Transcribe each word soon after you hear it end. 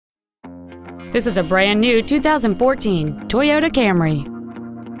This is a brand new 2014 Toyota Camry.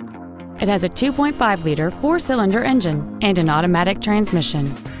 It has a 2.5-liter four-cylinder engine and an automatic transmission.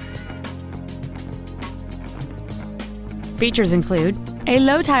 Features include a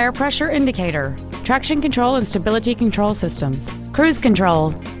low tire pressure indicator, traction control and stability control systems, cruise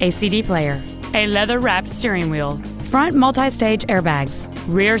control, a CD player, a leather-wrapped steering wheel, front multi-stage airbags,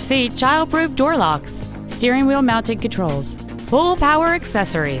 rear seat child-proof door locks, steering wheel mounted controls, full power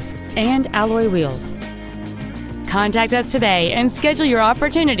accessories, and alloy wheels. Contact us today and schedule your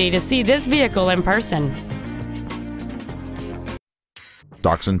opportunity to see this vehicle in person.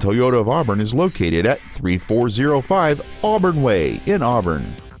 Doxon Toyota of Auburn is located at 3405 Auburn Way in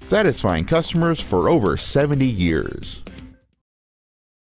Auburn, satisfying customers for over 70 years.